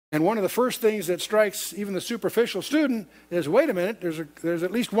And one of the first things that strikes even the superficial student is, wait a minute, there's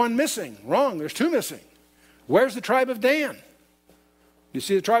at least one missing. Wrong, there's two missing. Where's the tribe of Dan? You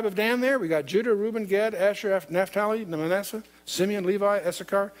see the tribe of Dan there? We got Judah, Reuben, Gad, Asher, Naphtali, Manasseh, Simeon, Levi,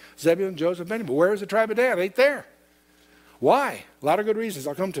 Issachar, Zebulun, Joseph, Benjamin. But where is the tribe of Dan? It ain't there. Why? A lot of good reasons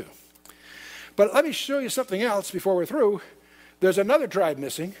I'll come to. But let me show you something else before we're through. There's another tribe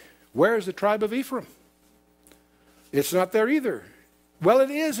missing. Where is the tribe of Ephraim? It's not there either. Well, it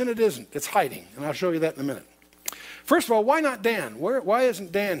is and it isn't. It's hiding, and I'll show you that in a minute. First of all, why not Dan? Why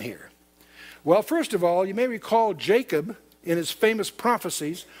isn't Dan here? Well, first of all, you may recall Jacob in his famous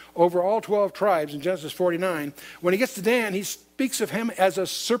prophecies over all 12 tribes in Genesis 49. When he gets to Dan, he speaks of him as a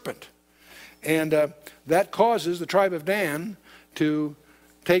serpent. And that causes the tribe of Dan to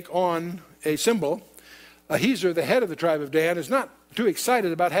take on a symbol. Ahizer, the head of the tribe of Dan, is not too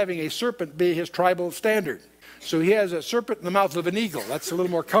excited about having a serpent be his tribal standard. So he has a serpent in the mouth of an eagle. That's a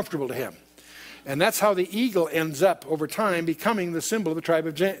little more comfortable to him. And that's how the eagle ends up over time becoming the symbol of the tribe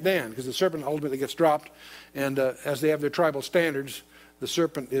of Dan, because the serpent ultimately gets dropped. And as they have their tribal standards, the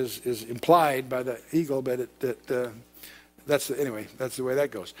serpent is implied by the eagle, but that's the way that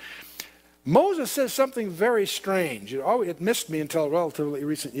goes. Moses says something very strange. It missed me until relatively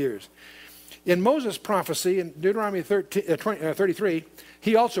recent years. In Moses' prophecy in Deuteronomy 33,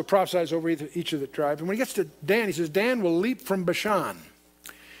 he also prophesies over each of the tribes. And when he gets to Dan, he says, Dan will leap from Bashan.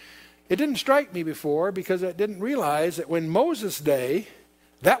 It didn't strike me before because I didn't realize that when Moses' day,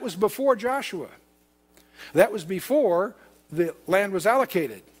 that was before Joshua. That was before the land was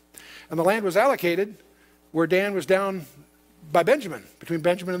allocated. And the land was allocated where Dan was down by Benjamin, between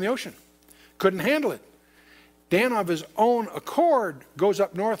Benjamin and the ocean. Couldn't handle it. Dan, of his own accord, goes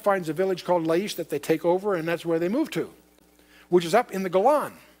up north, finds a village called Laish that they take over, and that's where they move to, which is up in the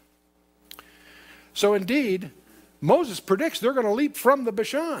Golan. So indeed, Moses predicts they're going to leap from the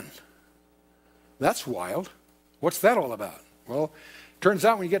Bashan. That's wild. What's that all about? Well, turns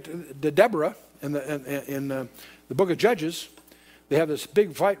out when you get to Deborah in the book of Judges, they have this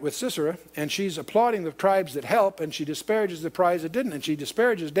big fight with Sisera, and she's applauding the tribes that help, and she disparages the tribes that didn't, and she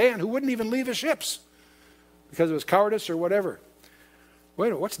disparages Dan, who wouldn't even leave his ships because of his cowardice or whatever. Wait a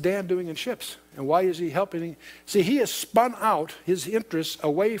minute, what's Dan doing in ships? And why is he helping? See, he has spun out his interests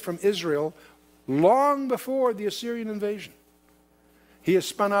away from Israel long before the Assyrian invasion. He has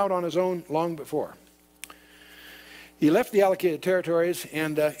spun out on his own long before. He left the allocated territories,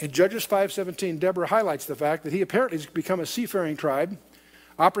 and in Judges 5:17, Deborah highlights the fact that he apparently has become a seafaring tribe,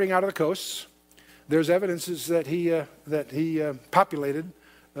 operating out of the coasts. There's evidences that he populated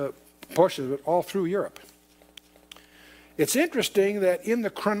portions of it all through Europe. It's interesting that in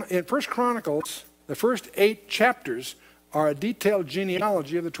 1 Chronicles, the first 8 chapters are a detailed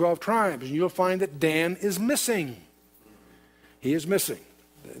genealogy of the 12 tribes, and you'll find that Dan is missing. He is missing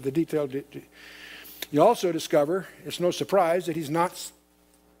the detailed. You also discover, it's no surprise, that he's not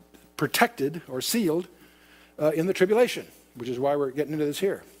protected or sealed in the tribulation, which is why we're getting into this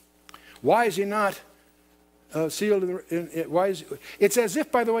here. Why is he not sealed? It's as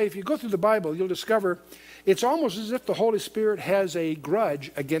if, by the way, if you go through the Bible, you'll discover it's almost as if the Holy Spirit has a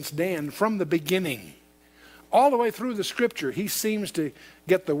grudge against Dan from the beginning. All the way through the Scripture, he seems to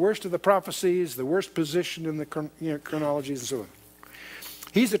get the worst of the prophecies, the worst position in the chronologies and so on.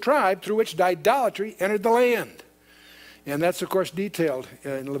 He's the tribe through which idolatry entered the land. And that's, of course, detailed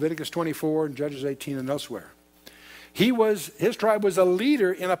in Leviticus 24 and Judges 18 and elsewhere. His tribe was a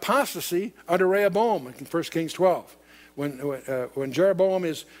leader in apostasy under Rehoboam in 1 Kings 12. When Jeroboam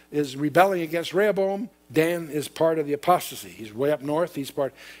is rebelling against Rehoboam, Dan is part of the apostasy. He's way up north.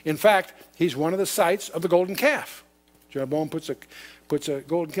 In fact, he's one of the sites of the golden calf. Jeroboam puts a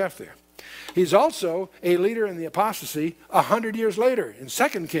golden calf there. He's also a leader in the apostasy 100 years later in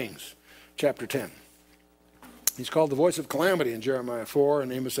 2 Kings chapter 10. He's called the voice of calamity in Jeremiah 4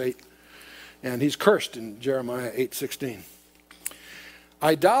 and Amos 8. And he's cursed in Jeremiah 8:16.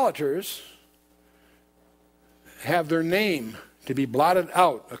 Idolaters have their name to be blotted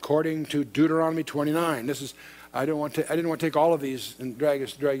out according to Deuteronomy 29. I didn't want to take all of these and drag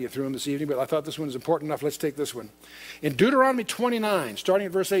you through them this evening, but I thought this one is important enough. Let's take this one. In Deuteronomy 29, starting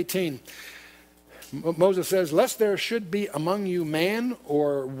at verse 18, Moses says, "Lest there should be among you man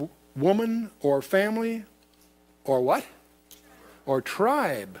or woman or family or what? Or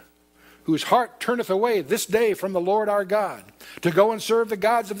tribe, whose heart turneth away this day from the Lord our God, to go and serve the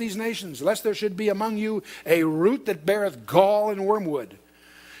gods of these nations, lest there should be among you a root that beareth gall and wormwood.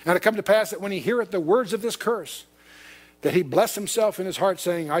 And it come to pass that when he heareth the words of this curse, that he bless himself in his heart,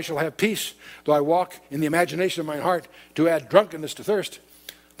 saying, I shall have peace, though I walk in the imagination of mine heart, to add drunkenness to thirst.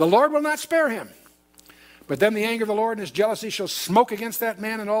 The Lord will not spare him, But then the anger of the Lord and his jealousy shall smoke against that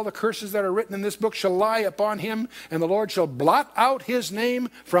man, and all the curses that are written in this book shall lie upon him, and the Lord shall blot out his name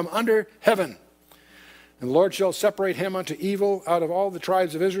from under heaven. And the Lord shall separate him unto evil out of all the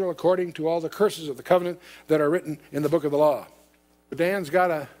tribes of Israel, according to all the curses of the covenant that are written in the book of the law. Dan's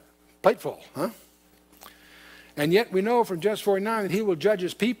got a plateful, huh? And yet we know from Genesis 49 that he will judge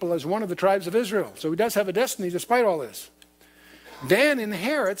his people as one of the tribes of Israel. So he does have a destiny despite all this. Dan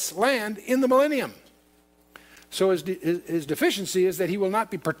inherits land in the millennium. So his deficiency is that he will not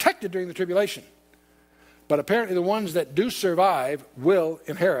be protected during the tribulation. But apparently the ones that do survive will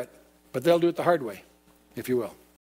inherit, but they'll do it the hard way, if you will.